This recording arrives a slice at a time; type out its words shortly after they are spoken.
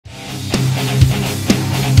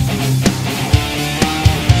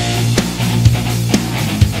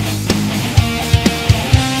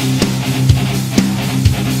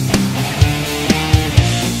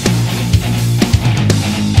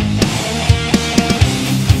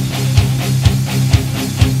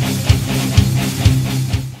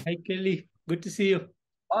Kelly. Good to see you.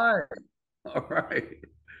 Hi. All right.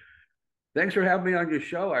 Thanks for having me on your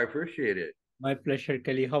show. I appreciate it. My pleasure,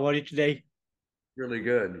 Kelly. How are you today? Really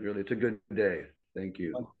good. Really, it's a good day. Thank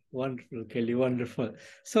you. Wonderful, Kelly. Wonderful.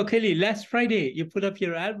 So, Kelly, last Friday you put up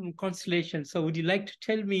your album Constellation. So, would you like to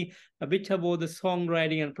tell me a bit about the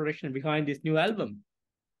songwriting and production behind this new album?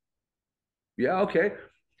 Yeah, okay.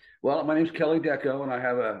 Well, my name's Kelly Deco, and I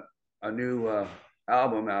have a new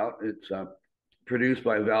album out. It's produced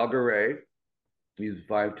by Val Garay. He's a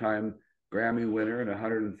five-time Grammy winner and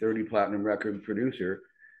 130 platinum record producer.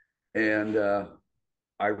 And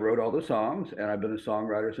I wrote all the songs, and I've been a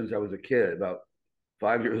songwriter since I was a kid, about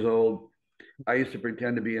 5 years old. I used to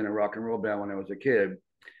pretend to be in a rock and roll band when I was a kid,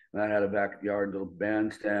 and I had a backyard little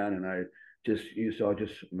bandstand, and I just you saw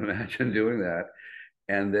just imagine doing that.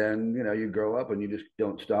 And then you grow up and you just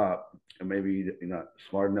don't stop. And maybe you're not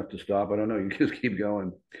smart enough to stop. I don't know. You just keep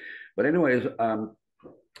going. But anyways,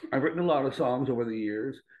 I've written a lot of songs over the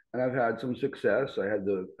years, and I've had some success. I had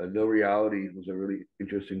the No Reality was a really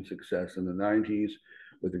interesting success in the '90s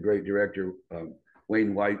with the great director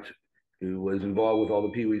Wayne White, who was involved with all the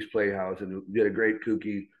Pee Wee's Playhouse and who did a great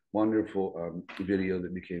kooky, wonderful video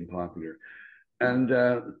that became popular. And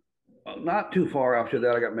not too far after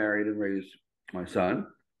that, I got married and raised my son.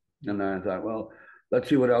 And I thought, well, let's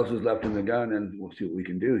see what else is left in the gun, and we'll see what we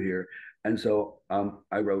can do here. And so I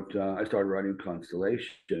started writing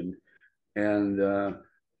Constellation, and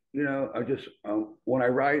I just when I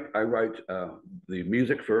write the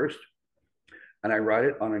music first, and I write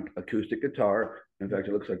it on an acoustic guitar. In fact,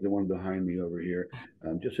 it looks like the one behind me over here,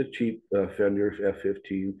 just a cheap Fender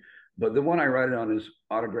F15. But the one I write it on is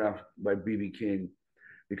autographed by BB King,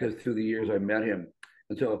 because through the years I met him,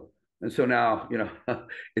 and so now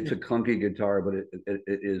it's a clunky guitar, but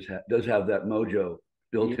it does have that mojo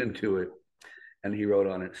built Yeah. into it. And he wrote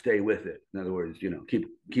on it, "Stay with it." In other words,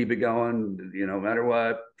 keep it going, no matter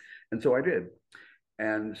what. And so I did.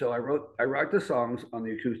 And so I write the songs on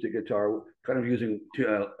the acoustic guitar, kind of using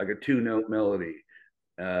like a two-note melody.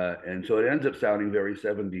 And so it ends up sounding very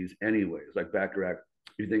 70s anyways, like Bacharach.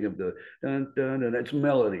 You think of the dun dun, and it's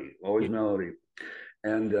melody, always melody.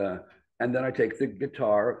 And and then I take the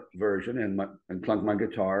guitar version and plunk my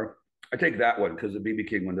guitar. I take that one because the BB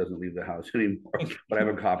King one doesn't leave the house anymore. But I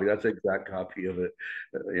have a copy. That's the exact copy of it.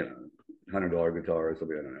 $100 guitar or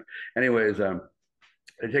something. I don't know. Anyways, I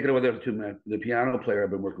take it over there to the piano player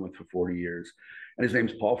I've been working with for 40 years, and his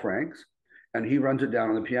name's Paul Franks, and he runs it down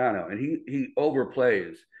on the piano, and he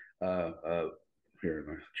overplays. Uh, uh,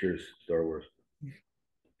 Here, cheers, Star Wars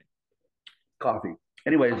coffee.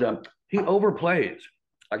 Anyways, he overplays,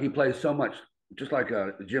 like he plays so much, just like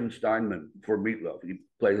Jim Steinman for Meatloaf. He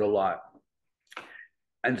plays a lot,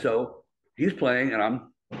 and so he's playing, and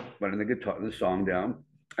I'm running the song down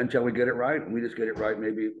until we get it right, and we just get it right,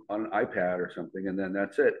 maybe on an iPad or something, and then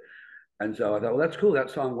that's it. And so I thought, well, that's cool. That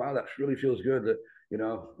song, wow, that really feels good.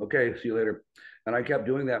 Okay, see you later. And I kept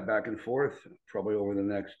doing that back and forth, probably over the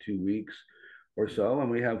next 2 weeks or so. And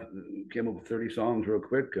we came up with 30 songs real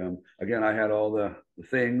quick. Again, I had all the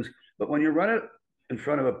things, but when you run it in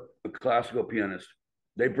front of a classical pianist,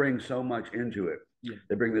 they bring so much into it. Yeah.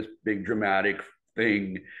 They bring this big dramatic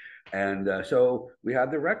thing. And so we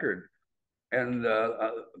had the record. And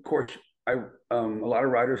of course, a lot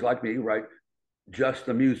of writers like me write just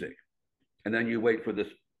the music, and then you wait for the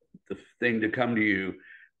thing to come to you,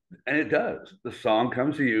 and it does. The song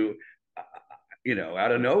comes to you,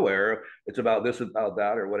 out of nowhere. It's about this, about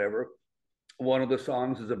that, or whatever. One of the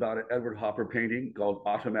songs is about an Edward Hopper painting called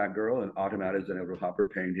Automat Girl, and Automat is an Edward Hopper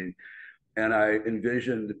painting. And I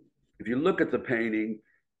envisioned, if you look at the painting,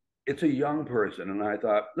 it's a young person, and I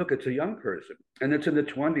thought, look, it's a young person, and it's in the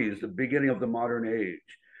 '20s, the beginning of the modern age.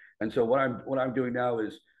 And so what I'm doing now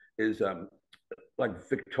is like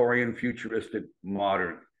Victorian futuristic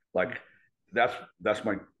modern, like that's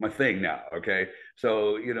my thing now. Okay,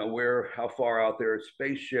 so we're how far out there,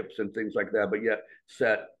 spaceships and things like that, but yet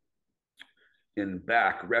set in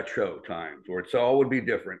back retro times where it's all would be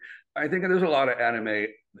different. I think there's a lot of anime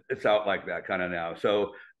it's out like that kind of now,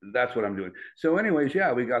 so that's what I'm doing. So anyways,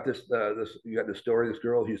 yeah, we got this you got the story, this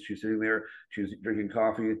girl, she's sitting there, she's drinking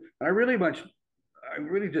coffee, and I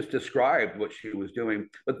really just described what she was doing.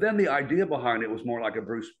 But then the idea behind it was more like a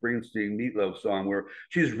Bruce Springsteen Meatloaf song, where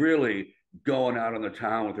she's really going out on the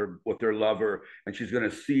town with her lover, and she's going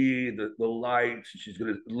to see the lights, and she's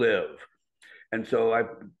going to live. And so I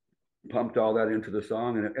pumped all that into the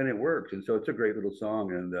song, and it worked. And so it's a great little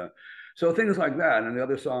song. And so things like that. And the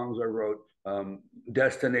other songs I wrote,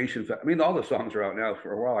 Destination. I mean, all the songs are out now.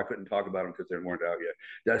 For a while, I couldn't talk about them because they weren't out yet.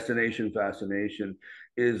 Destination Fascination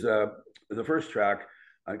is the first track.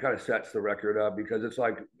 kind of sets the record up because it's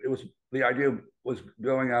like it was the idea was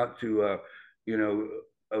going out to you know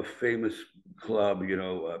a famous club,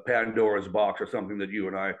 Pandora's Box or something that you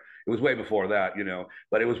and I. It was way before that,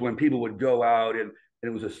 but it was when people would go out and it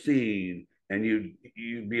was a scene and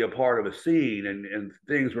you'd be a part of a scene and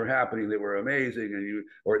things were happening that were amazing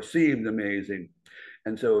or it seemed amazing,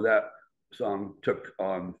 and so that song took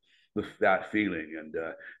on that feeling. And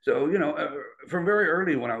so from very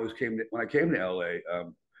early when I came to LA,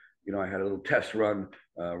 I had a little test run.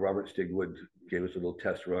 Robert Stigwood gave us a little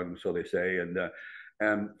test run, so they say,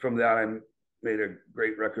 and from that I made a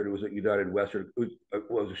great record. It was at United Western. It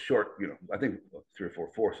was a short, I think 3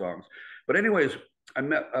 or 4 songs. But anyways, I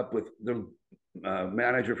met up with the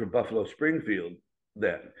manager for Buffalo Springfield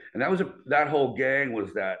then, and that whole gang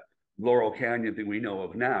was that Laurel Canyon thing we know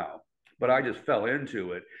of now. But I just fell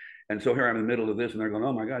into it, and so here I'm in the middle of this, and they're going,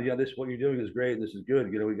 "Oh my God, yeah, what you're doing is great. This is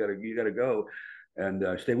good. You got to go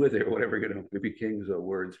and stay with it or whatever." Maybe King's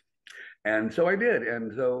words. And so I did,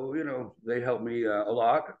 and so they helped me a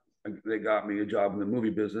lot. They got me a job in the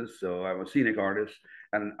movie business, so I'm a scenic artist,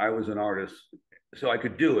 and I was an artist, so I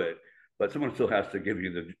could do it. But someone still has to give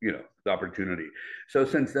you the opportunity. So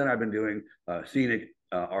since then, I've been doing scenic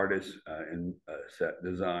artists and set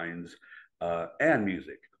designs and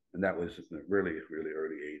music, and that was really really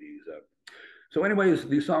early '80s. So, anyways,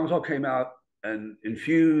 these songs all came out and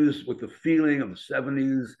infused with the feeling of the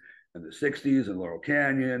 '70s and the '60s and Laurel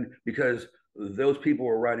Canyon, because those people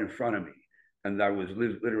were right in front of me, and I was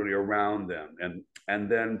literally around them.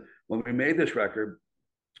 And then when we made this record,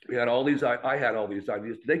 we had all these. I had all these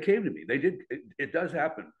ideas. They came to me. They did. It does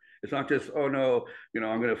happen. It's not just, oh no,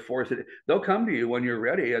 I'm going to force it. They'll come to you when you're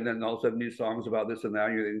ready, and then all of a sudden these songs about this and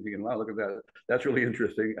that, you're thinking, wow, look at that. That's really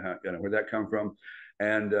interesting. Where'd that come from?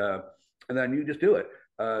 And then you just do it.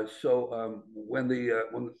 So when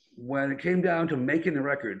it came down to making the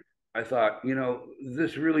record, I thought,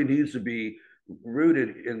 this really needs to be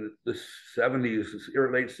rooted in the '70s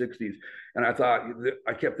or late '60s. And I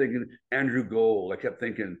kept thinking Andrew Gold. I kept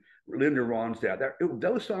thinking Linda Ronstadt.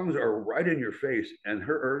 Those songs are right in your face. And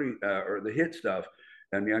her early or the hit stuff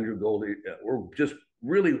and the Andrew Gold were just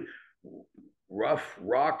really rough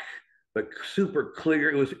rock, but super clear.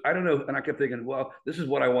 It was, I don't know. And I kept thinking, well, this is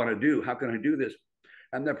what I want to do. How can I do this?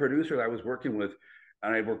 And the producer that I was working with,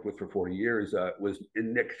 and I worked with for 40 years, was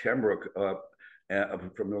Nick Tembrook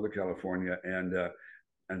from Northern California. And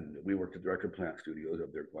we worked at the record plant studios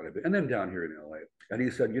up there quite a bit. And then down here in LA. And he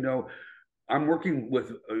said, I'm working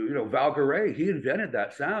with, Val Garay. He invented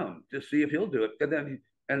that sound. Just see if he'll do it.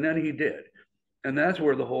 And then he did. And that's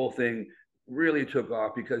where the whole thing really took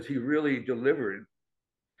off, because he really delivered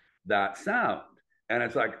that sound. And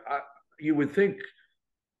it's like, you would think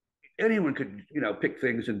anyone could, pick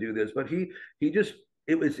things and do this, but he just,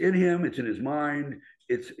 it was in him, it's in his mind,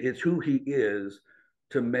 it's who he is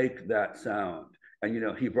to make that sound. And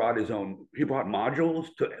he brought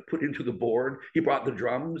modules to put into the board. He brought the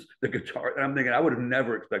drums, the guitar. And I'm thinking, I would have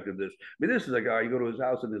never expected this. I mean, this is a guy, you go to his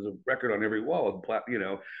house and there's a record on every wall,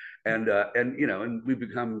 and we've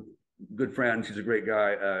become good friends. He's a great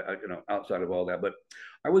guy, outside of all that. But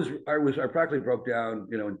I practically broke down,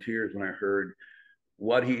 in tears when I heard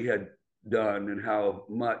what he had done and how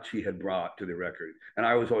much he had brought to the record. And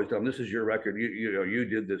I was always telling him, this is your record. You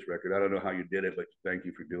did this record. I don't know how you did it, but thank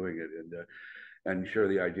you for doing it. And sure,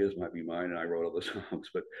 the ideas might be mine, and I wrote all the songs.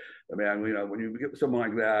 But man, when you get someone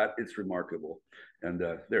like that, it's remarkable. And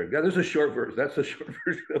there's a short version. That's the short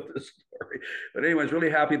version of the story. But anyways, really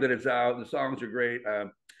happy that it's out. The songs are great.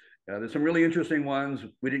 There's some really interesting ones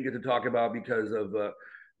we didn't get to talk about because of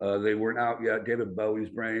they weren't out yet. David Bowie's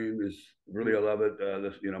Brain is really, I love it.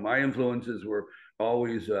 My influences were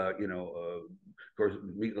always, of course,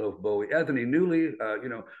 Meatloaf, Bowie, Anthony Newley,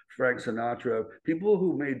 Frank Sinatra, people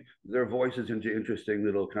who made their voices into interesting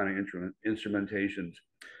little kind of instrumentations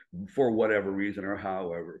for whatever reason or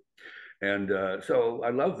however. And so I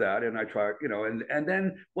love that. And I try, and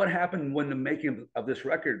then what happened when the making of this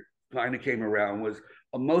record kind of came around was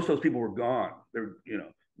most of those people were gone.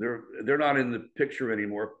 They're not in the picture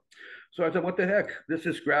anymore. So I said, what the heck? Let's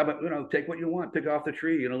just grab it, take what you want, pick off the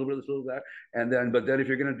tree, a little bit of this, a little that. And then, but then if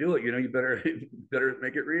you're going to do it, you better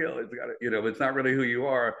make it real. It's got to, it's not really who you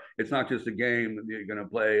are. It's not just a game that you're going to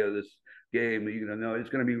play this game that you're going to know. It's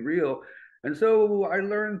going to be real. And so I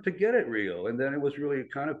learned to get it real. And then it was really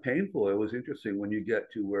kind of painful. It was interesting when you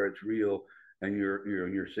get to where it's real and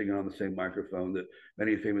you're singing on the same microphone that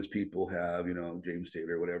many famous people have, James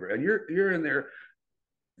Taylor or whatever. And you're in there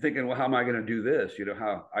thinking, well, how am I going to do this?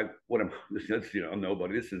 Nobody.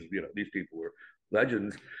 This is, these people were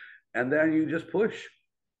legends. And then you just push.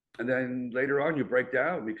 and then later on you break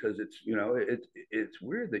down because it's it's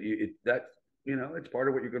weird that it's part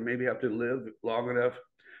of what you're going to maybe have to live long enough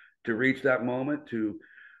to reach that moment, to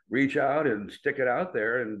reach out and stick it out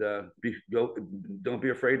there, and don't be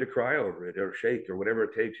afraid to cry over it or shake or whatever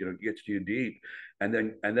it takes. It gets to you deep, and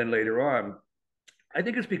then later on, I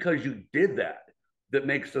think it's because you did that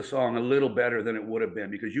makes the song a little better than it would have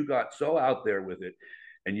been, because you got so out there with it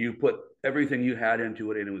and you put everything you had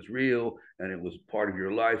into it, and it was real and it was part of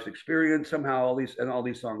your life's experience. Somehow all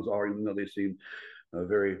these songs are, even though they seem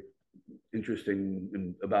very interesting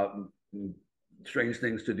and about strange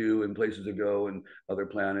things to do and places to go and other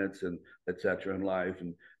planets and etc. in life,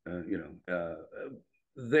 and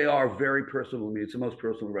they are very personal to me. It's the most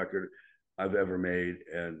personal record I've ever made,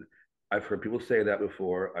 and I've heard people say that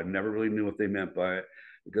before. I never really knew what they meant by it,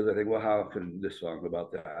 because I think, well, how can this song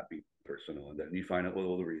about that be personal? And then you find out,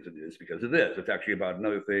 well, the reason is because of this. It's actually about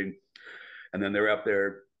another thing. And then they're up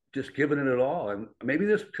there just giving it all. And maybe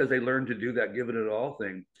this because they learned to do that giving it all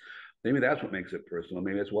thing. Maybe that's what makes it personal.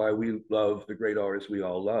 Maybe that's why we love the great artists we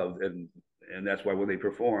all love, and that's why when they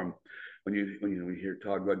perform, when you hear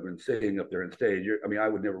Todd Rundgren sing up there on stage, I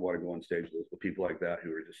would never want to go on stage with people like that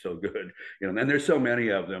who are just so good, and there's so many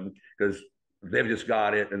of them because they've just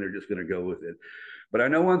got it and they're just going to go with it. But I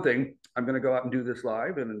know one thing: I'm going to go out and do this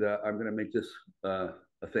live, and I'm going to make this a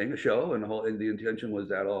show, and the intention was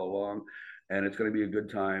that all along, and it's going to be a good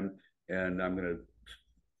time, and I'm going to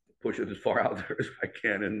push it as far out there as I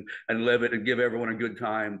can, and live it and give everyone a good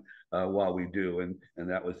time while we do, and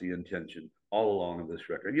that was the intention all along of this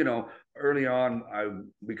record. Early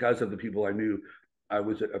on, because of the people I knew, I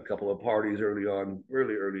was at a couple of parties early on,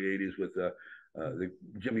 early 80s with the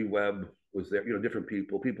Jimmy Webb was there, different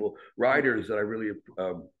people, writers that I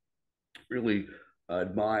really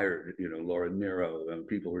admired, Laura Nero, and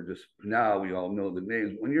people were just, now we all know the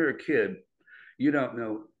names. When you're a kid, you don't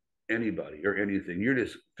know anybody or anything. You're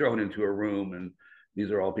just thrown into a room, and these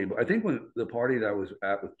are all people. I think when the party that I was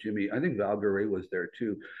at with Jimmy, I think Val Garay was there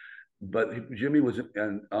too, but Jimmy was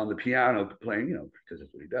on the piano playing, because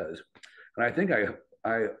that's what he does. And I think I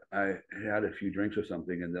had a few drinks or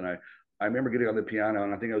something, and then I remember getting on the piano,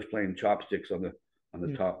 and I think I was playing chopsticks on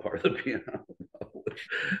the top part of the piano.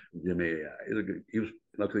 Jimmy, he was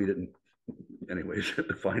luckily he didn't, anyways,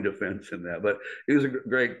 find offense in that, but he was a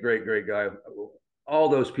great guy. All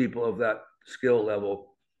those people of that skill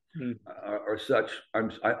level are such,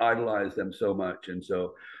 I idolize them so much. And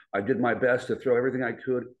so I did my best to throw everything I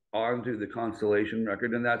could onto the Constellation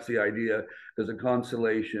record. And that's the idea, because the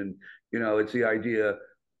Constellation, it's the idea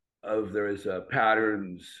of there is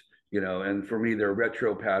patterns, and for me, they're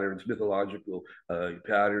retro patterns, mythological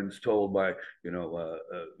patterns told by,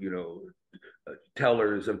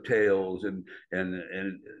 tellers of tales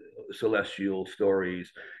and celestial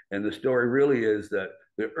stories. And the story really is that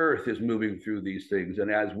the earth is moving through these things,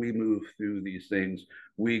 and as we move through these things,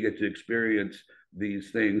 we get to experience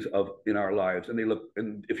these things in our lives.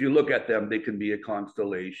 And if you look at them, they can be a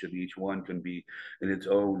constellation. Each one can be in its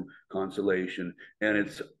own constellation, and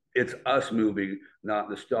it's us moving, not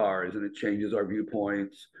the stars, and it changes our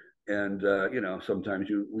viewpoints. And sometimes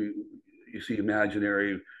you see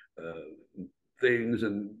imaginary things,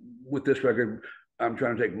 and with this record, I'm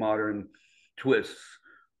trying to take modern twists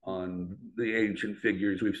on the ancient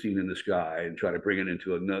figures we've seen in the sky and try to bring it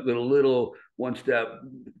into a little one step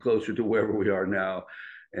closer to wherever we are now.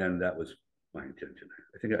 And that was my intention.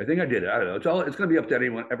 I think I did it. I don't know. It's going to be up to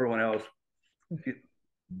everyone else.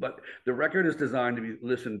 But the record is designed to be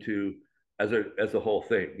listened to as a whole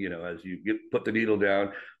thing, as you put the needle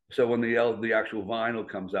down. So when the actual vinyl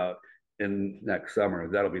comes out in next summer,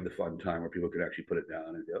 that'll be the fun time where people can actually put it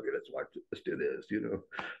down and go, okay, let's do this,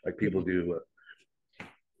 like people do.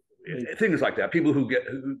 Things like that. People who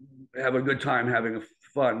have a good time having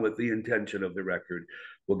fun with the intention of the record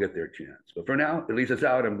will get their chance. But for now, at least it's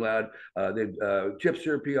out. I'm glad.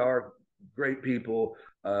 Chipster PR, great people.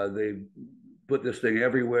 They put this thing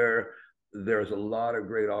everywhere. There's a lot of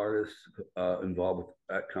great artists involved with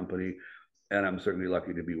that company, and I'm certainly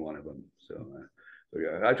lucky to be one of them. So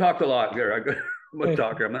yeah, I talked a lot there. I'm a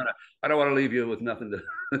talker. I don't want to leave you with nothing to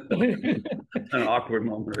an awkward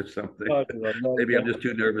moment or something. Maybe I'm just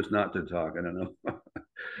too nervous not to talk. I don't know.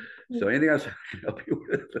 So anything else I can help you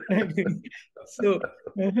with? So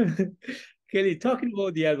Kelly, talking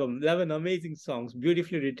about the album, 11 amazing songs,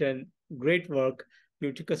 beautifully written, great work.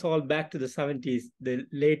 You took us all back to the 70s, the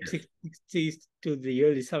late 60s to the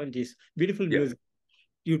early 70s. Beautiful music.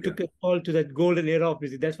 You took us all to that golden era of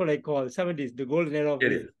music. That's what I call 70s, the golden era of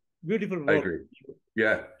music. Beautiful work. I agree.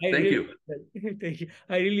 Yeah. I Thank really you. thank you.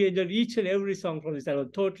 I really enjoyed each and every song from this album.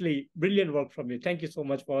 Totally brilliant work from you. Thank you so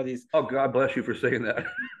much for this. Oh, God bless you for saying that.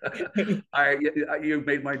 You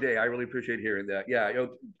made my day. I really appreciate hearing that. Yeah,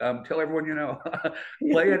 tell everyone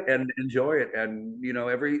play it and enjoy it. And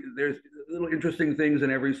there's little interesting things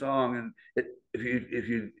in every song. And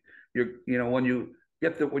when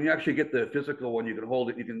when you actually get the physical one, you can hold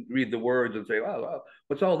it, you can read the words and say, "Oh, wow,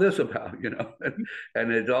 what's all this about?"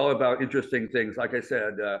 And it's all about interesting things. Like I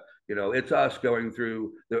said, it's us going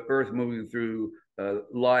through the Earth, moving through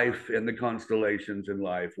life and the constellations in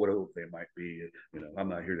life, whatever they might be. I'm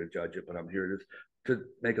not here to judge it, but I'm here to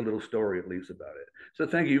make a little story at least about it. So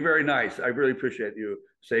thank you. Very nice. I really appreciate you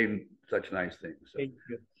saying such nice things. So, Thank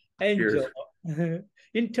you. And cheers.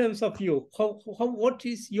 in terms of you, what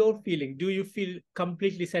is your feeling? Do you feel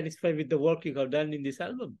completely satisfied with the work you have done in this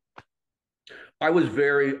album? I was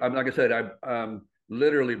very, like I said, I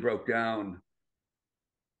literally broke down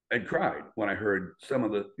and cried when I heard some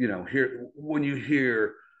of the, when you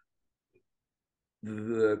hear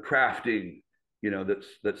the crafting,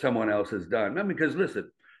 that someone else has done. I mean, because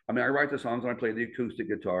listen, I write the songs and I play the acoustic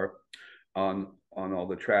guitar on all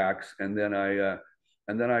the tracks, and then I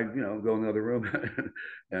go in the other room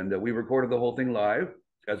and we recorded the whole thing live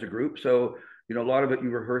as a group. So a lot of it you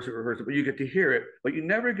rehearse it, but you get to hear it, but you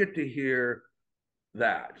never get to hear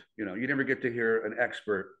that. You never get to hear an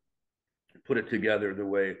expert put it together the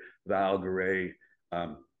way Val Garay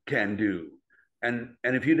can do. And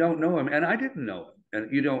if you don't know him, and I didn't know him,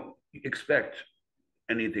 and you don't expect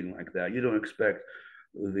anything like that. You don't expect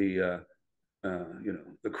the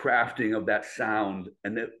the crafting of that sound,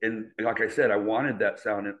 and like I said, I wanted that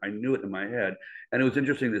sound, and I knew it in my head, and it was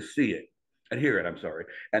interesting to see it and hear it. I'm sorry,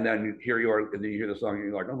 and then here you are, and then you hear the song, and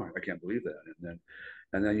you're like, oh my, I can't believe that,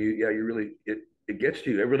 and then you really it gets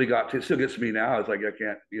to you. It really got to. It still gets to me now. It's like I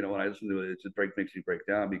can't, when I listen to it, makes me break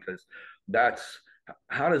down because that's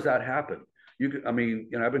how does that happen? I've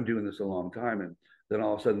been doing this a long time, and then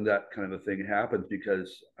all of a sudden that kind of a thing happens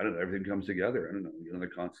because I don't know, everything comes together. I don't know, the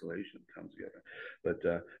constellation comes together.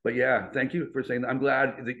 But yeah, thank you for saying that. I'm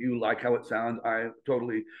glad that you like how it sounds. I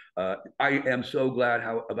am so glad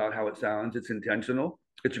about how it sounds. It's intentional.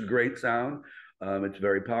 It's a great sound. It's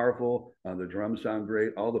very powerful. The drums sound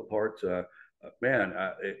great. All the parts, man,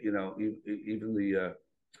 even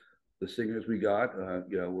the singers we got,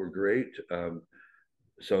 were great. The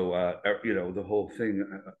whole thing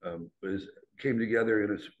came together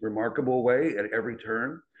in a remarkable way at every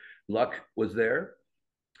turn. Luck was there,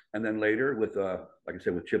 and then later with like I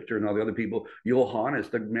said, with Chipter and all the other people, Johannes,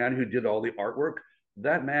 the man who did all the artwork,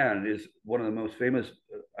 that man is one of the most famous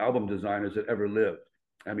album designers that ever lived.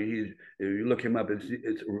 You look him up,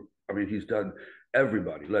 he's done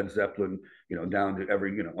everybody, Led Zeppelin, down to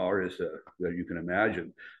every artist that you can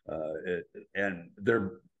imagine, and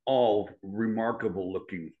they're all remarkable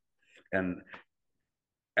looking, and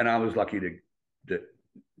I was lucky that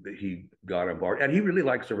he got a bar, and he really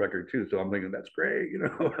likes the record too. So I'm thinking that's great,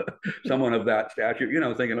 someone of that stature,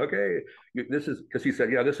 thinking, okay, this is, because he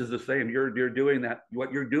said, yeah, this is the same. You're doing that.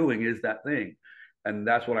 What you're doing is that thing, and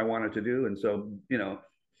that's what I wanted to do. And so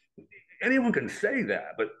anyone can say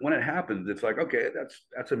that, but when it happens, it's like, okay,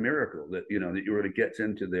 that's a miracle that that you really gets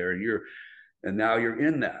into there, and now you're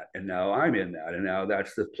in that, and now I'm in that, and now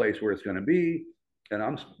that's the place where it's going to be, and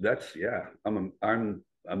I'm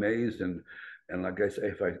amazed, and like I say,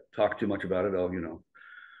 if I talk too much about it, I'll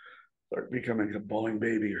start becoming a bawling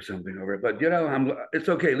baby or something over it. But it's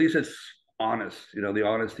okay. At least it's honest. The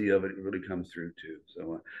honesty of it really comes through too.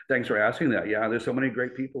 So thanks for asking that. Yeah, there's so many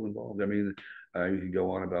great people involved. You can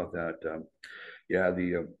go on about that. Yeah,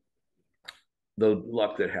 the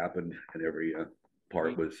luck that happened in every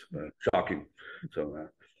part was shocking. So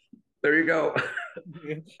there you go.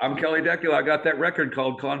 I'm Kelly Deco. I got that record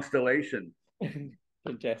called Constellation.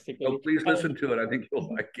 Fantastic. So please listen to it. I think you'll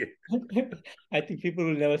like it. I think people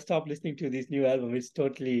will never stop listening to this new album. It's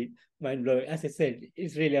totally mind blowing. As I said,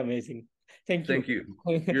 it's really amazing. Thank you. Thank you.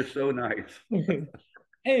 You're so nice.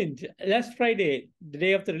 And last Friday, the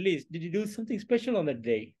day of the release, did you do something special on that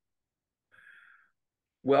day?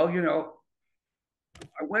 Well,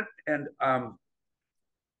 I went and I'm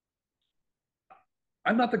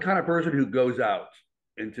not the kind of person who goes out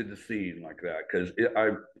into the scene like that because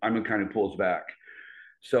I'm the kind who pulls back.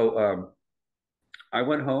 So I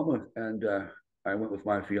went home and I went with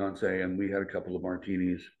my fiance, and we had a couple of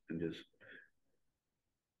martinis and just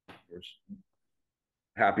was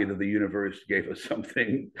happy that the universe gave us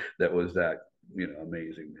something that was that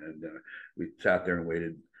amazing. And we sat there and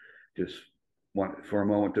waited, just for a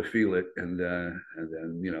moment to feel it, and then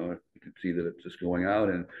you can see that it's just going out,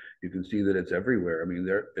 and you can see that it's everywhere.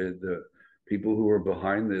 The people who are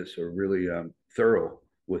behind this are really thorough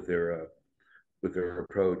with their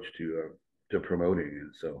approach to promoting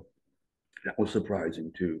it. So that was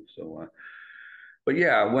surprising too. So, but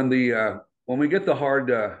yeah, when we get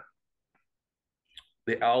the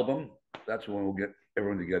album, that's when we'll get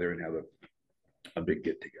everyone together and have a big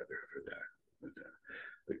get together for that.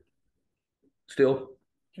 But still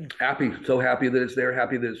happy, so happy that it's there,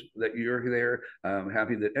 happy that you're there,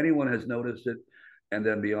 happy that anyone has noticed it, and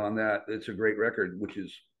then beyond that, it's a great record, which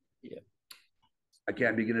is, Yeah. I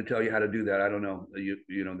can't begin to tell you how to do that. I don't know.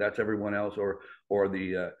 You know, that's everyone else, or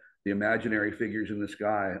the imaginary figures in the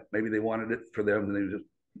sky. Maybe they wanted it for them, and they just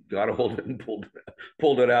got a hold of it and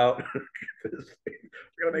pulled it out.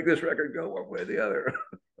 We're gonna make this record go one way or the other.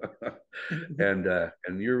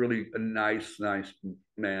 And you're really a nice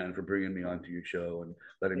man for bringing me onto your show and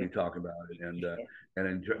letting me talk about it.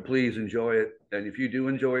 And please enjoy it. And if you do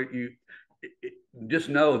enjoy it, just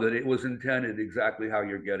know that it was intended exactly how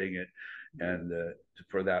you're getting it, and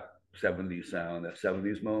for that 70s sound, that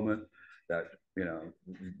 70s moment, that, you know,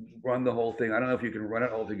 run the whole thing. I don't know if you can run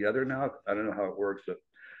it all together now. I don't know how it works, but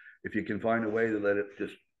if you can find a way to let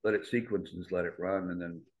it sequence and just let it run, and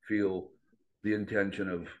then feel the intention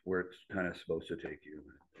of where it's kind of supposed to take you.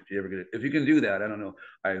 If you ever get it, if you can do that, I don't know.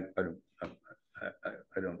 I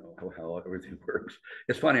don't know how everything works.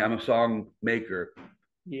 It's funny. I'm a song maker,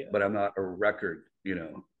 Yeah. but I'm not a record,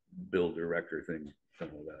 builder record thing,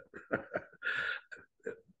 something like that.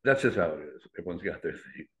 That's just how it is. Everyone's got their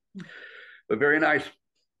thing. But very nice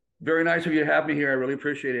of you to have me here. I really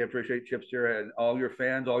appreciate it. I appreciate Chipster and all your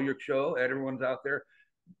fans, all your show, everyone's out there.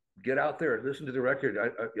 Get out there, listen to the record.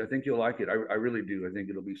 I think you'll like it. I really do. I think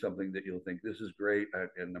it'll be something that you'll think, this is great,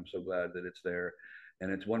 and I'm so glad that it's there.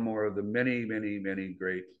 And it's one more of the many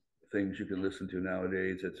great things you can listen to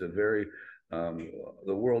nowadays. It's a very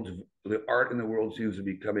the art in the world seems to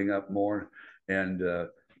be coming up more, and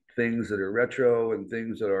things that are retro and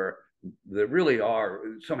things that really are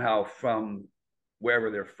somehow from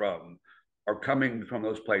wherever they're from, are coming from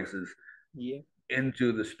those places. Yeah.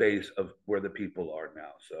 Into the space of where the people are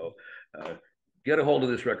now. So get a hold of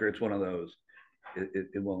this record. It's one of those.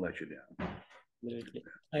 It won't let you down. Absolutely.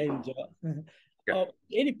 I enjoy.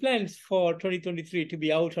 Any plans for 2023 to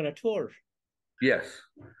be out on a tour? Yes.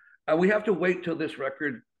 We have to wait till this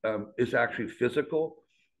record is actually physical.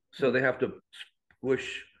 So they have to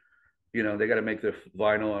push, they got to make the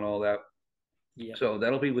vinyl and all that. Yeah. So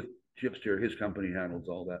that'll be with Chipster. His company handles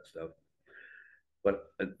all that stuff.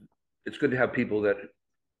 But it's good to have people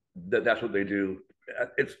that's what they do.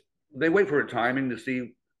 They wait for a timing to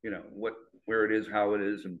see, where it is, how it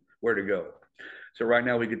is, and where to go. So right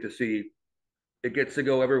now we get to see, it gets to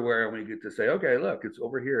go everywhere, and we get to say, okay, look, it's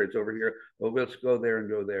over here, it's over here. Well, let's go there, and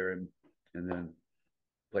then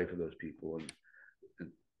play for those people and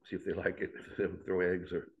see if they like it. If they throw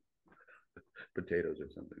eggs or potatoes or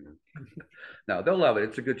something. No, they'll love it.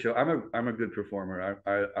 It's a good show. I'm a good performer.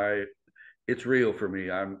 It's real for me.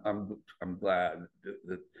 I'm glad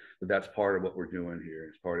that that's part of what we're doing here.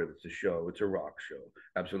 It's part of it's a show. It's a rock show.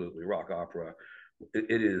 Absolutely, rock opera.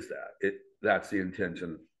 It is that. That's the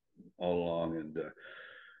intention all along. And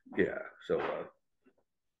yeah, so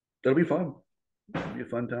it'll be fun. It'll be a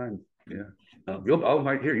fun time. Yeah.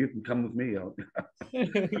 Here, you can come with me.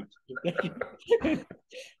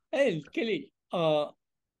 Hey, Kelly,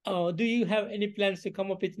 do you have any plans to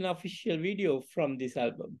come up with an official video from this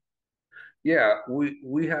album? Yeah,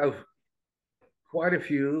 we have quite a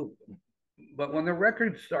few, but when the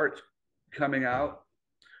record starts coming out,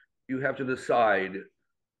 you have to decide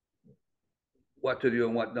what to do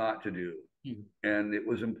and what not to do. Mm-hmm. And it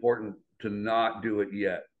was important to not do it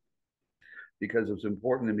yet, because it was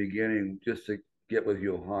important in the beginning just to get with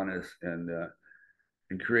Johannes and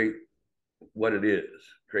create what it is,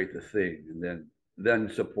 create the thing, and then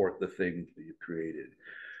support the thing that you created.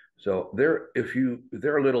 So there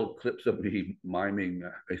are little clips of me miming,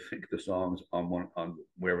 I think, the songs on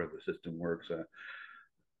wherever the system works,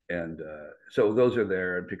 and so those are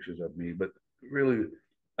there, and pictures of me. But really,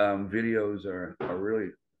 videos are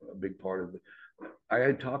really a big part of it. I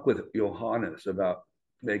had talked with Johannes about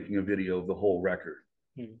making a video of the whole record,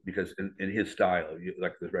 because in his style,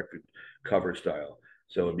 like the record cover style,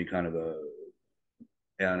 so it'd be kind of a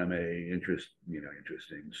anime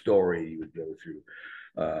interesting story you would go through.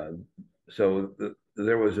 So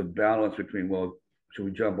there was a balance between, well, should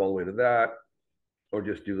we jump all the way to that, or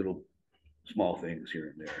just do little small things here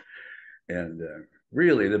and there? And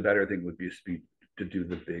really, the better thing would be to do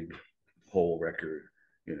the big whole record.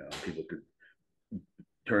 People could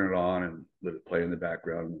turn it on and let it play in the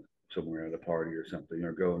background somewhere at a party or something,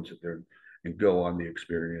 or go and sit there and go on the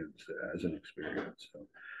experience as an experience. So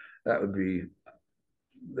that would be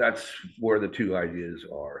that's where the two ideas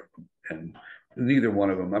are, and neither one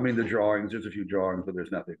of them. I mean, the drawings. There's a few drawings, but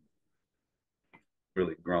there's nothing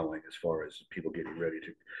really growing as far as people getting ready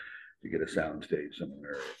to get a sound stage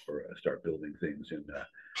somewhere or start building things in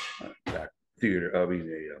that theater. I mean,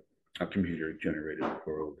 a computer generated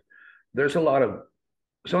world. There's a lot of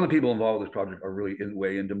some of the people involved in this project are really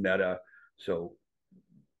way into meta, so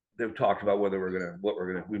they've talked about whether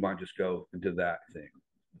we might just go into that thing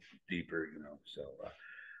deeper, you know.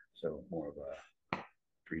 So more of a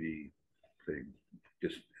 3D thing.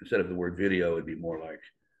 Just instead of the word video, it'd be more like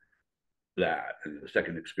that, and a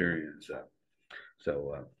second experience.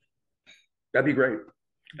 So that'd be great.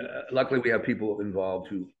 Luckily, we have people involved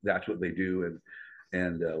who that's what they do,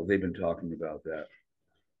 and they've been talking about that.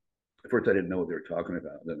 At first, I didn't know what they were talking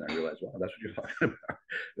about. Then I realized, wow, that's what you're talking about.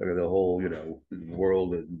 The whole, you know,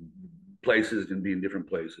 world and places and being different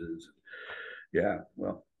places. Yeah,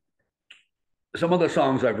 well, some of the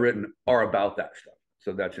songs I've written are about that stuff.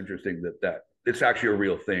 So that's interesting that it's actually a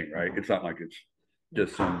real thing, right? It's not like it's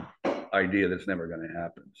just some idea that's never going to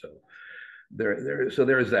happen. So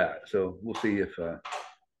there's that. So we'll see if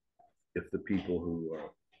the people who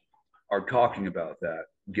are talking about that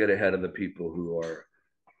get ahead of the people who are,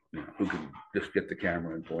 you know, who can just get the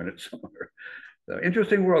camera and point it somewhere. So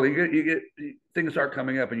interesting world. You get things start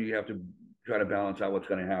coming up, and you have to try to balance out what's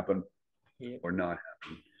going to happen or not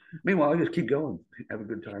happen. Meanwhile, just keep going, have a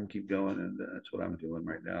good time, keep going, and that's what I'm doing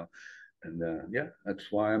right now. And yeah,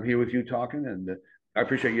 that's why I'm here with you talking. And I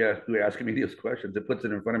appreciate you asking me these questions. It puts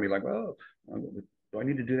it in front of me, like, oh, do I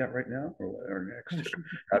need to do that right now or next?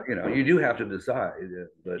 You know, you do have to decide,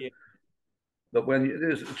 but when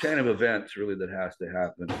there's a chain of events really that has to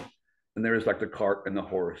happen, and there is like the cart and the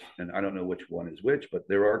horse, and I don't know which one is which, but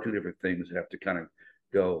there are two different things that have to kind of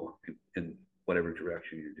go in whatever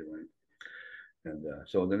direction you're doing. And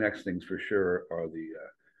so the next things for sure are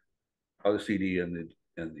the CD and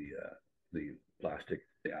the plastic,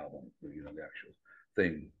 the album, you know, the actual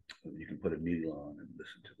thing. You can put a needle on and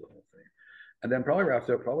listen to the whole thing. And then probably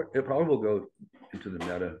after it probably will go into the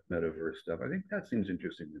metaverse stuff. I think that seems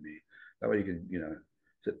interesting to me. That way you can, you know,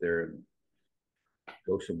 sit there and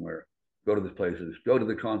go somewhere, go to the places, go to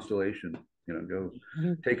the Constellation, you know, go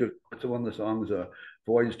take what's one of the songs,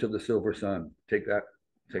 Voyage to the Silver Sun. Take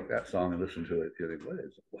that song and listen to it. You think, what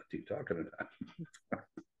are you talking about?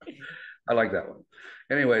 I like that one.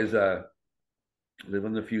 Anyways, live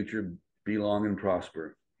in the future, be long and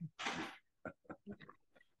prosper.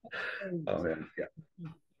 Oh man, yeah.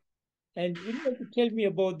 And would you like to tell me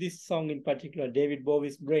about this song in particular, David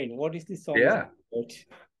Bowie's Brain? What is this song Yeah. about?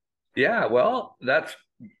 Yeah, well,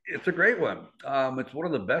 it's a great one. It's one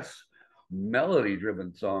of the best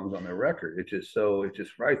melody-driven songs on the record. It's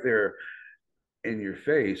just right there in your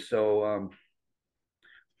face. So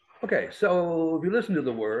okay, so if you listen to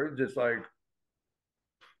the words, it's like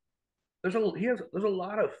there's a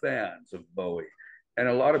lot of fans of Bowie, and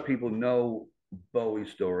a lot of people know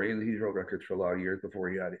Bowie's story, and he wrote records for a lot of years before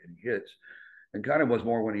he had any hits, and kind of was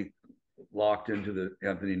more when he locked into the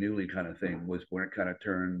Anthony Newley kind of thing was when it kind of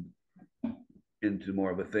turned into more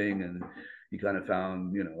of a thing, and he kind of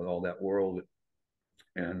found, you know, all that world,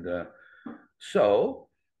 and so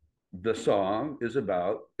the song is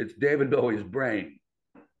about it's David Bowie's brain.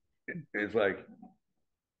 It's like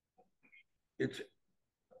it's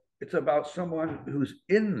about someone who's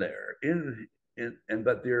in there and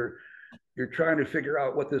but you're trying to figure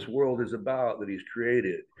out what this world is about that he's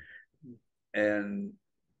created, and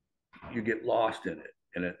you get lost in it.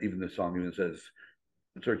 And even the song even says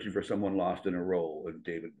searching for someone lost in a role in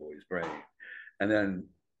David Bowie's brain. And then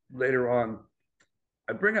later on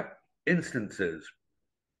I bring up instances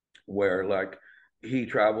where like he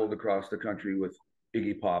traveled across the country with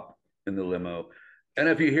Iggy Pop in the limo, and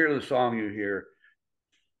if you hear the song, you hear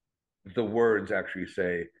the words actually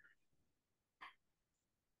say,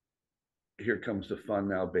 "Here comes the fun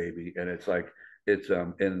now, baby," and it's like it's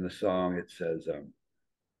in the song it says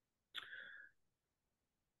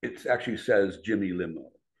it actually says Jimmy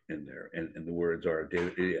Limo in there, and the words are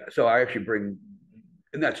David. Yeah. So I actually bring,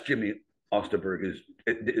 and that's Jimmy Osterberg is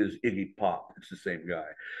Iggy Pop. It's the same guy.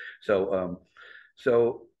 So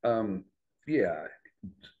yeah.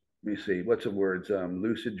 Let me see. What's the words?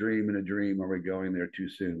 Lucid dream in a dream. Are we going there too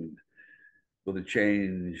soon? Will the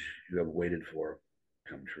change you have waited for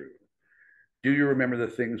come true? Do you remember the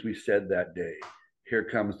things we said that day? Here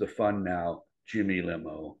comes the fun now, Jimmy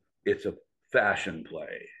Limo. It's a fashion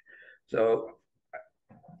play. So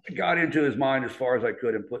I got into his mind as far as I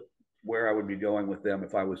could and put where I would be going with them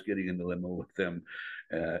if I was getting in the limo with them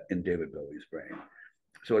in David Bowie's brain.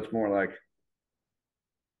 So it's more like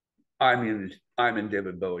I'm in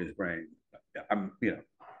David Bowie's brain. I'm, you know,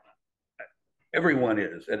 everyone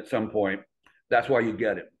is at some point. That's why you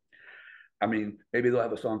get it. I mean, maybe they'll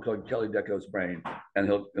have a song called Kelly Deco's Brain, and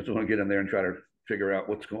he'll just want to get in there and try to figure out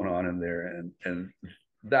what's going on in there, and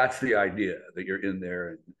that's the idea, that you're in there.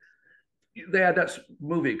 And they had that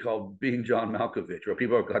movie called Being John Malkovich, where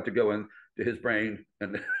people got to go into his brain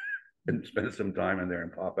and spend some time in there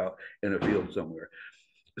and pop out in a field somewhere.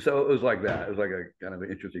 So it was like that. It was like a kind of an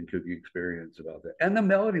interesting cookie experience about that. And the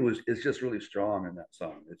melody is just really strong in that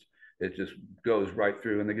song. It just goes right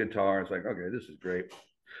through, and the guitar is like, okay, this is great.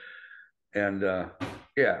 And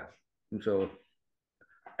yeah, and so,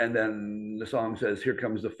 and then the song says, "Here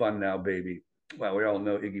comes the fun now, baby." Well, we all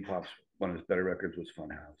know Iggy Pop's one of his better records was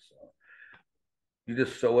Funhouse. So you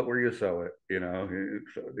just sew it where you sew it, you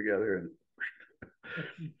sew it together,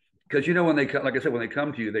 and because when they come, like I said, when they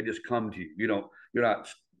come to you, they just come to you.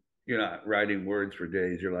 You're not writing words for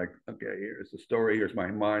days. You're like, okay, here's the story. Here's my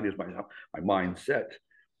mind. Here's my mindset,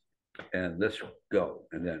 and let's go.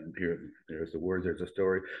 And then there's the words. There's a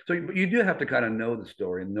story. So you do have to kind of know the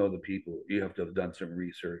story and know the people. You have to have done some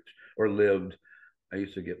research or lived. I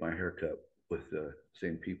used to get my hair cut with the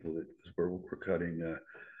same people that were cutting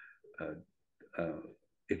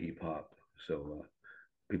Iggy Pop. So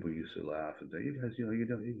people used to laugh and say, "You guys, you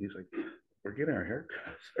don't." He's like, "We're getting our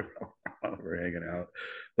haircuts. We're hanging out."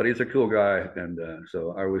 But he's a cool guy, and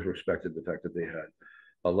so I always respected the fact that they had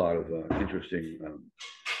a lot of interesting.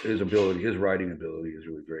 His writing ability is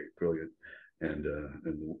really great, brilliant, and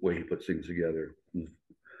the way he puts things together.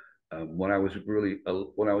 When I was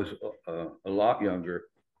a lot younger,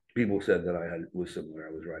 people said that I was similar.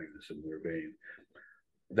 I was writing in a similar vein.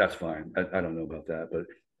 That's fine. I don't know about that,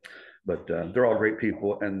 but they're all great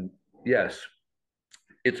people. And yes,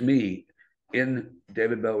 it's me in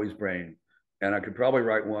David Bowie's brain. And I could probably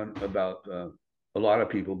write one about a lot of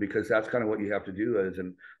people, because that's kind of what you have to do as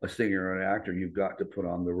a singer or an actor. You've got to put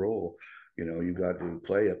on the role, you've got to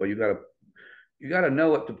play it, but you got to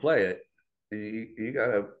know it to play it. And you got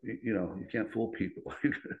to, you can't fool people.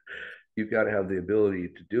 You've got to have the ability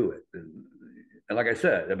to do it. And like I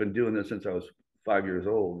said, I've been doing this since I was 5 years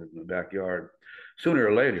old in the backyard. Sooner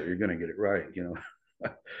or later, you're going to get it right, And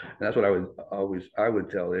that's what I would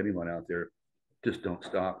tell anyone out there: just don't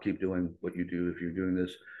stop. Keep doing what you do. If you're doing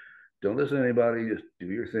this, don't listen to anybody. Just do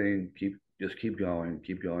your thing. Just keep going.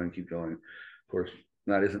 Keep going. Keep going. Of course,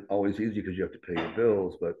 that isn't always easy because you have to pay your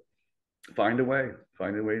bills, but find a way.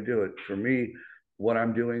 Find a way to do it. For me, what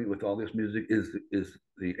I'm doing with all this music is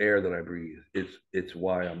the air that I breathe. It's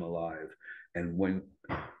why I'm alive. And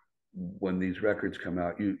when these records come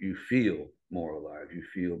out, you feel more alive. You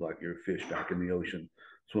feel like you're a fish back in the ocean,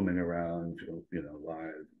 swimming around,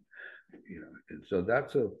 live, and so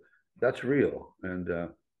that's real. And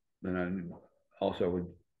I also would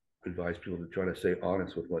advise people to try to stay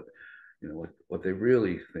honest with what they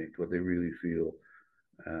really think, what they really feel,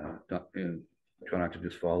 and try not to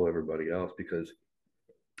just follow everybody else, because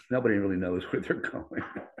nobody really knows where they're going.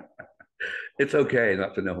 It's okay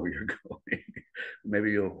not to know where you're going.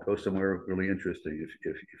 Maybe you'll go somewhere really interesting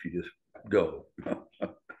if you just go.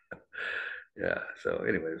 Yeah. So,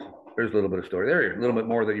 anyways, there's a little bit of story there. A little bit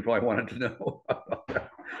more than you probably wanted to know.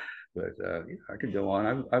 But yeah, I could go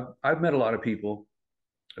on. I've met a lot of people.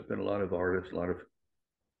 I've met a lot of artists, a lot of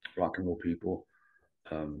rock and roll people,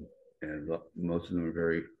 and most of them are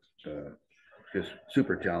very just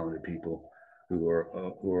super talented people who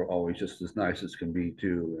are always just as nice as can be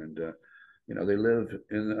too. And they live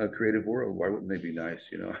in a creative world. Why wouldn't they be nice?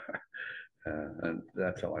 And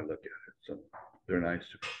that's how I look at it. So they're nice.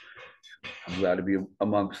 I'm glad to be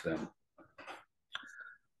amongst them.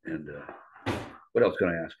 And what else can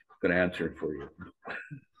I ask? Going to answer for you.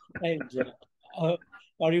 And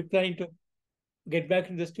are you planning to get back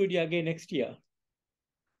in the studio again next year?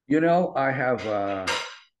 I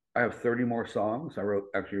have 30 more songs. I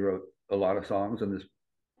actually wrote a lot of songs in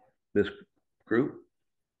this group.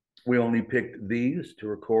 We only picked these to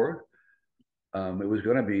record. It was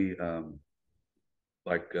going to be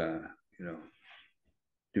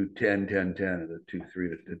do 10, 10, 10 at a 2, 3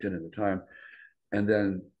 to 10 at a time. And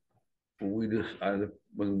then when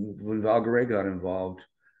Valgaray got involved,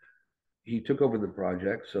 he took over the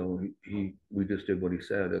project. So we just did what he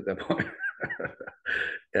said at that point.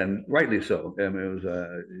 And rightly so. And it was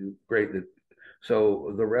great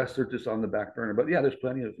so the rest are just on the back burner. But yeah, there's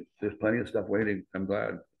plenty of stuff waiting. I'm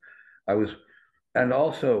glad. And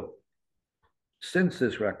also, since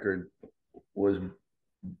this record was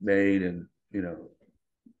made and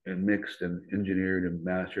and mixed and engineered and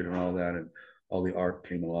mastered and all that, and all the art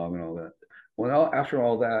came along and all that. After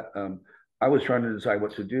all that, I was trying to decide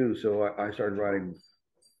what to do, so I started writing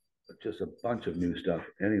just a bunch of new stuff.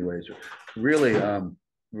 Anyways, really,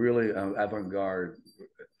 really avant-garde,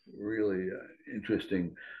 really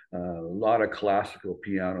interesting. A lot of classical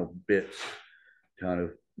piano bits kind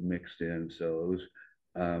of mixed in. So it was.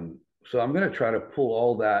 So I'm going to try to pull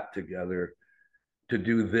all that together to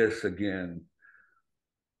do this again,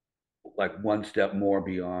 like one step more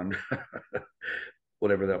beyond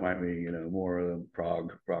whatever that might mean, you know, more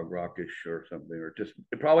prog rockish or something, or just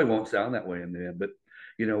it probably won't sound that way in the end, but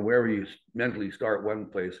you know, wherever you mentally start one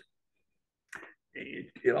place,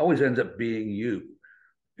 it always ends up being you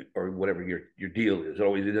or whatever your deal is. It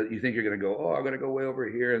always you think you're going to go, oh, I'm going to go way over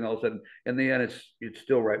here, and all of a sudden, in the end, it's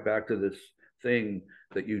still right back to this thing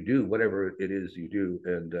that you do, whatever it is you do,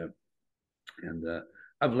 and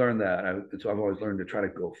I've learned that. So I've always learned to try to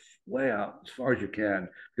go way out as far as you can,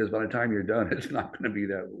 because by the time you're done, it's not going to be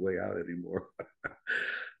that way out anymore.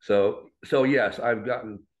 so yes, I've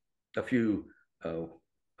gotten a few, 2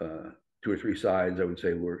 or 3 sides. I would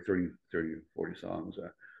say we're 30 or 40 songs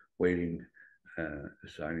waiting,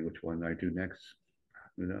 deciding which one I do next.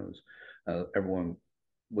 Who knows? Everyone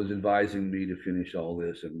was advising me to finish all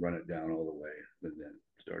this and run it down all the way, and then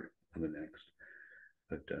start on the next.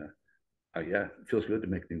 But yeah, it feels good to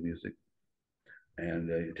make new music, and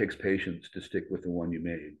it takes patience to stick with the one you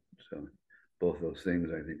made. So both those things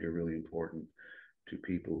I think are really important to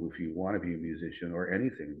people. If you want to be a musician or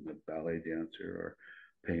anything, a ballet dancer or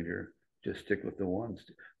painter, just stick with the ones.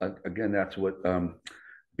 Again, that's what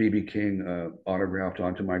BB King autographed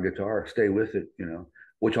onto my guitar. Stay with it, you know,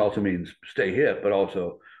 which also means stay hip, but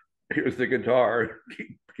also here's the guitar,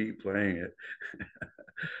 keep playing it.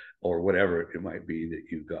 Or whatever it might be that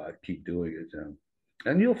you've got, keep doing it.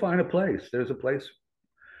 And you'll find a place. There's a place.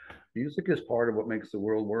 Music is part of what makes the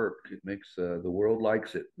world work. It makes the world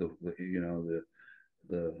likes it. You know,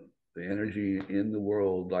 the energy in the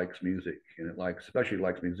world likes music, and it especially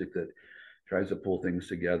likes music that tries to pull things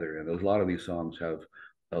together. And a lot of these songs have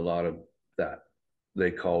a lot of that.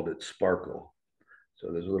 They called it sparkle.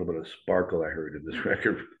 So there's a little bit of sparkle I heard in this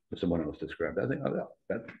record. Someone else described. I think, oh,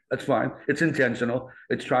 that's fine. It's intentional.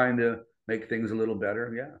 It's trying to make things a little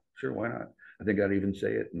better. Yeah, sure. Why not? I think I'd even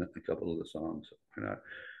say it in a couple of the songs. So why not?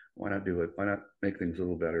 Why not do it? Why not make things a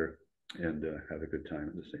little better and have a good time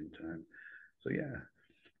at the same time? So yeah,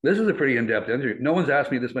 this is a pretty in-depth interview. No one's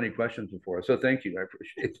asked me this many questions before, so thank you. I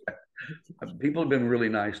appreciate that. People have been really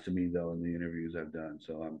nice to me though in the interviews I've done,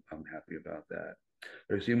 so I'm happy about that.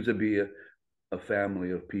 There seems to be a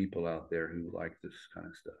family of people out there who like this kind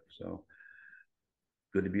of stuff. So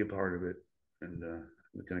good to be a part of it. And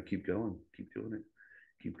we're going to keep going, keep doing it,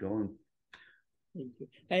 keep going. Thank you.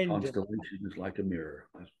 And Constellation is like a mirror.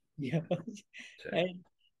 Yeah. And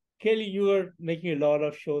Kelly, you were making a lot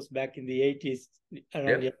of shows back in the 80s,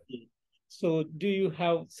 around the 80s. So do you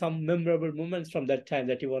have some memorable moments from that time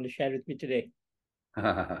that you want to share with me today?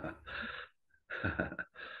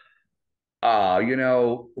 You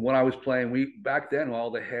know, when I was playing, back then, all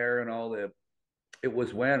the hair and it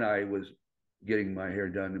was when I was getting my hair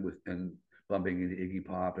done and bumping into Iggy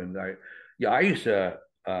Pop. And I used to,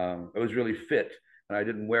 I was really fit, and I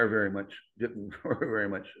didn't wear very much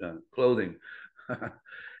clothing.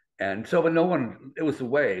 And so, but no one, it was the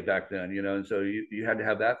way back then, you know, and so you had to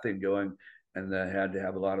have that thing going, and then had to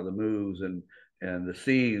have a lot of the moves and the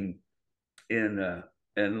scene in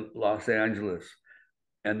Los Angeles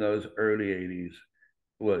and those early 80s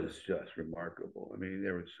was just remarkable. I mean,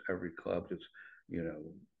 there was every club, just, you know,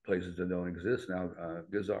 places that don't exist now.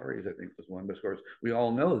 Gazzari's, I think, was one, but of course, we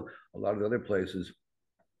all know a lot of other places,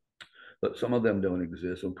 but some of them don't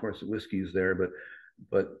exist. Of course, the whiskey's there,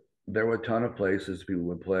 but there were a ton of places people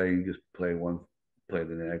would play. You just play one, play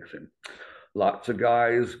the next, and lots of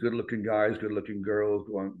guys, good-looking girls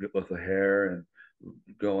going with the hair and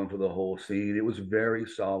going for the whole scene. It was very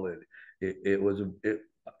solid. It was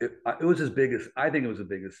as big as, I think it was the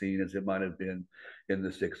biggest scene as it might have been in the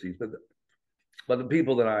 60s. But the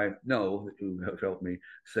people that I know who have helped me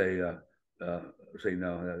say no,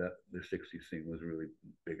 that the 60s scene was really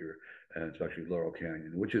bigger, and especially Laurel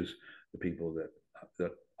Canyon, which is the people that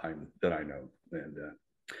I know. And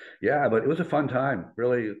yeah, but it was a fun time,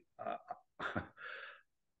 really.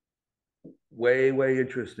 Way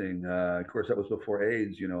interesting. Of course, that was before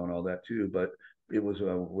AIDS, you know, and all that too. But it was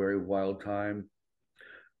a very wild time,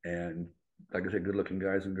 and like I said, good-looking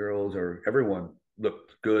guys and girls, or everyone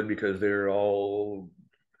looked good because they're all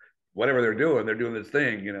whatever they're doing this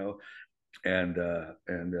thing, you know. And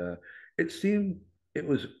it seemed it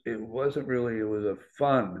wasn't really. It was a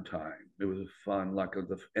fun time. It was a fun, like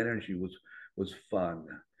the energy was fun,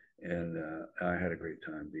 and I had a great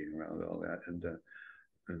time being around all that. And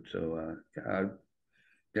so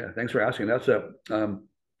yeah, thanks for asking. That's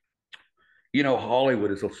you know,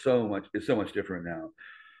 Hollywood is so much different now.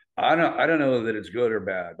 I don't know that it's good or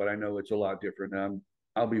bad, but I know it's a lot different.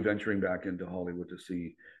 I'll be venturing back into Hollywood to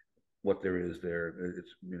see what there is there.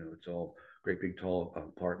 It's, you know, it's all great big tall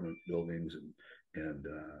apartment buildings and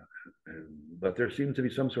but there seems to be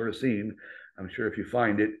some sort of scene. I'm sure if you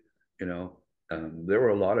find it, you know, there were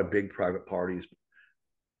a lot of big private parties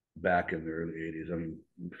back in the early '80s. I mean,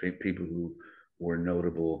 people who were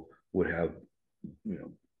notable would have, you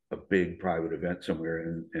know, a big private event somewhere,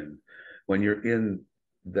 and when you're in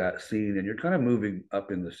that scene and you're kind of moving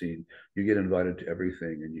up in the scene, you get invited to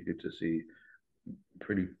everything, and you get to see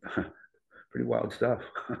pretty pretty wild stuff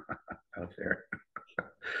out there.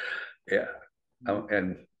 Yeah,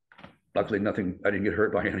 and luckily nothing. I didn't get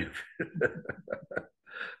hurt by any of it,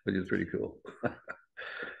 which is pretty cool.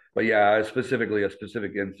 But yeah, specifically a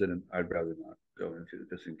specific incident, I'd rather not go into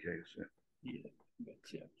just in case. Yeah,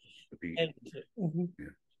 gotcha. Be, And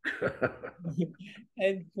yeah.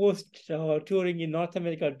 and post touring in North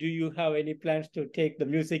America, do you have any plans to take the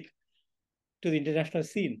music to the international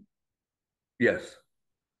scene? Yes,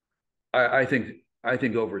 I think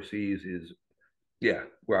overseas is, yeah,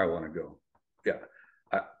 where I want to go. Yeah,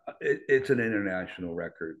 it's an international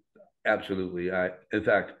record. Absolutely. In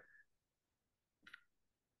fact,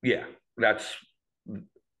 yeah, that's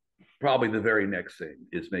probably the very next thing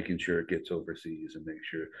is making sure it gets overseas and make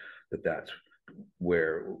sure that that's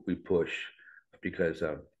where we push, because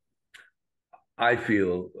I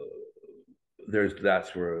feel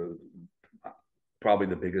that's where probably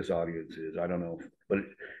the biggest audience is. I don't know, but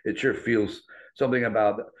it sure feels something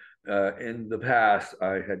about. In the past,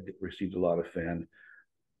 I had received a lot of fan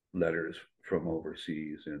letters from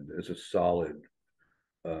overseas, and it's a solid,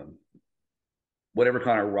 um, whatever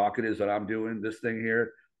kind of rock it is that I'm doing. This thing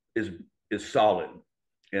here is is solid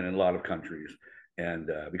in a lot of countries, and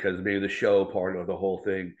because maybe the show part of the whole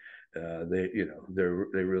thing, they, you know,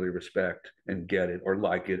 they really respect and get it or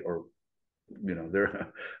like it, or, you know,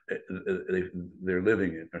 they're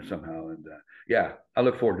living it or somehow. And yeah, I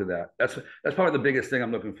look forward to that. That's probably the biggest thing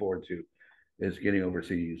I'm looking forward to, is getting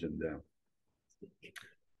overseas and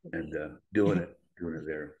doing it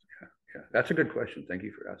there. Yeah, yeah, that's a good question. Thank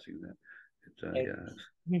you for asking that. It's yeah,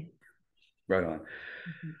 it's right on.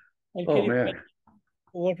 And can Oh you, man,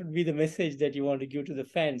 what would be the message that you want to give to the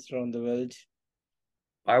fans around the world?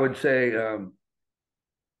 I would say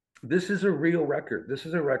this is a real record. This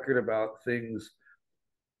is a record about things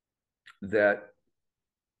that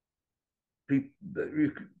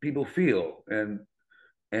people feel, and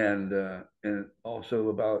also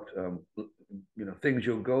about, you know, things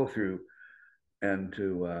you'll go through, and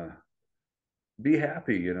to be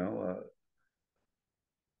happy. You know,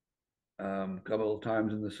 a couple of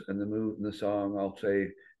times in the song, I'll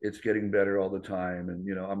say it's getting better all the time, and,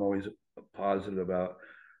 you know, I'm always positive about,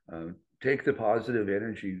 take the positive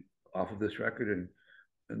energy off of this record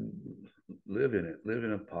and live in it, live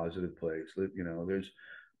in a positive place. You know,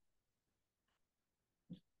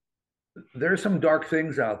 there's some dark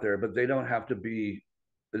things out there, but they don't have to be.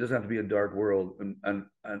 It doesn't have to be a dark world, and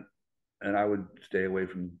I would stay away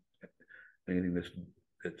from anything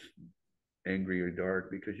that's angry or dark,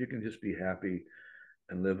 because you can just be happy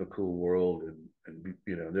and live a cool world, and be,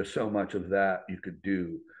 you know, there's so much of that you could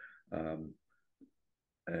do. Um,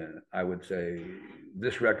 and I would say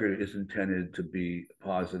this record is intended to be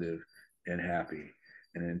positive and happy,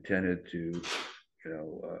 and intended to, you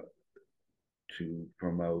know, to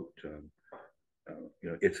promote. You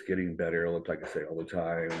know, it's getting better, like I say, all the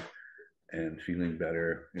time, and feeling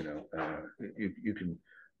better. You know, you can,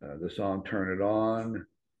 the song "Turn It On"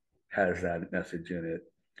 has that message in it.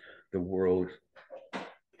 The world,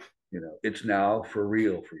 you know, it's now for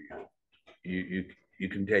real for you. You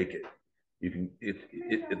can take it. You can,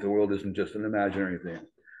 the world isn't just an imaginary thing.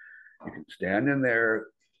 You can stand in there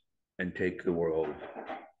and take the world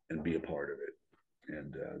and be a part of it.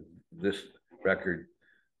 And this record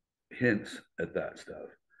hints at that stuff,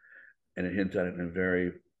 and it hints at it in a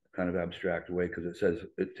very kind of abstract way, because it says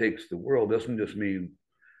it takes the world. Doesn't just mean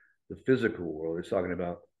the physical world. It's talking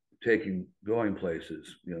about going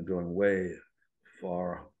places, you know, going way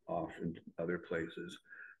far off into other places,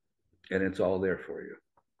 and it's all there for you.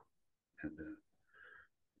 And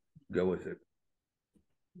go with it.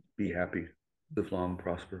 Be happy, live long,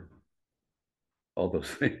 prosper, all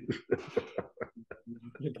those things.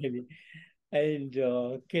 Kelly. And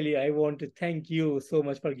Kelly, I want to thank you so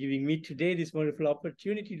much for giving me today this wonderful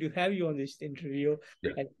opportunity to have you on this interview.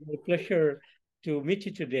 Yeah. And it's a pleasure to meet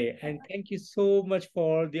you today. And thank you so much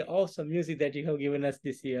for the awesome music that you have given us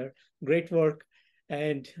this year. Great work.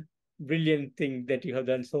 And brilliant thing that you have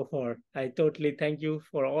done so far. I totally thank you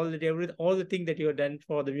for all the thing that you have done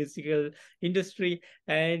for the musical industry,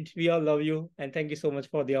 and we all love you. And thank you so much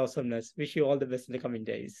for the awesomeness. Wish you all the best in the coming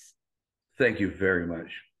days. Thank you very much.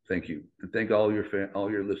 Thank you, and thank all your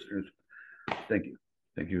listeners. Thank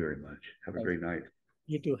you very much. Have a Thank great you. night.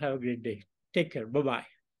 You too. Have a great day. Take care. Bye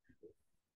bye.